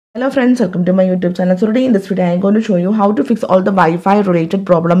Hello friends, welcome to my YouTube channel. So today in this video I am going to show you how to fix all the Wi-Fi related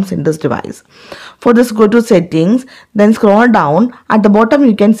problems in this device. For this, go to settings, then scroll down. At the bottom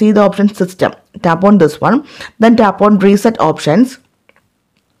you can see the option system. Tap on this one, then tap on reset options.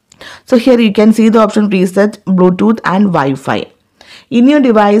 So here you can see the option reset Bluetooth and Wi-Fi. In your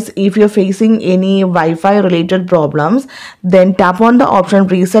device, if you're facing any Wi-Fi related problems, then tap on the option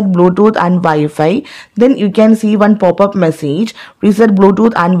reset Bluetooth and Wi-Fi. Then you can see one pop-up message, reset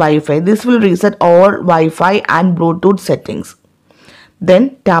Bluetooth and Wi-Fi. This will reset all Wi-Fi and Bluetooth settings.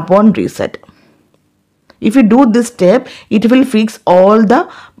 Then tap on reset. If you do this step, it will fix all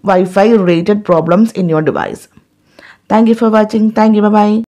the Wi-Fi related problems in your device. Thank you for watching. Thank you. Bye-bye.